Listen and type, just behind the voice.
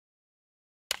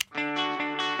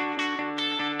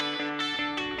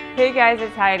Hey guys,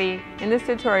 it's Heidi. In this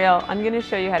tutorial, I'm going to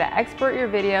show you how to export your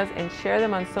videos and share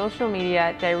them on social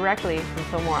media directly from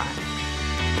Filmora.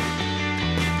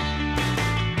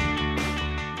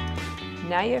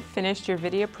 Now you've finished your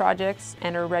video projects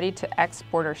and are ready to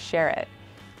export or share it.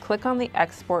 Click on the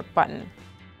Export button.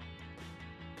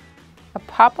 A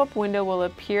pop-up window will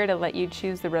appear to let you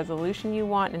choose the resolution you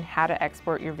want and how to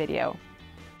export your video.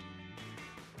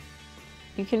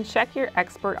 You can check your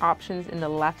export options in the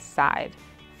left side.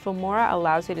 Filmora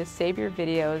allows you to save your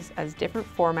videos as different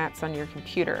formats on your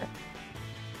computer.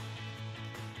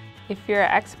 If you're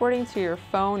exporting to your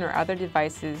phone or other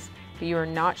devices, but you are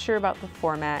not sure about the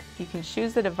format, you can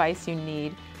choose the device you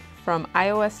need from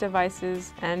iOS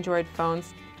devices, Android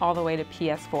phones, all the way to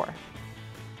PS4.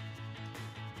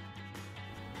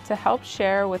 To help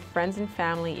share with friends and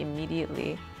family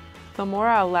immediately,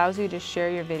 Filmora allows you to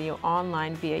share your video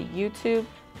online via YouTube,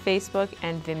 Facebook,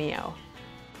 and Vimeo.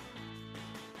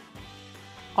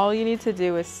 All you need to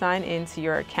do is sign in to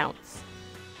your accounts.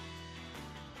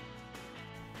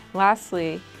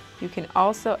 Lastly, you can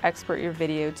also export your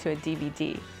video to a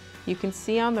DVD. You can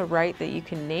see on the right that you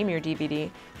can name your DVD,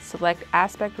 select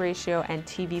aspect ratio and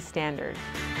TV standard.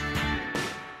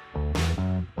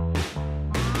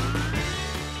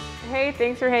 Hey,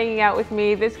 thanks for hanging out with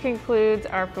me. This concludes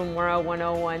our Filmora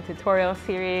 101 tutorial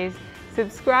series.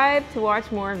 Subscribe to watch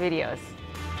more videos.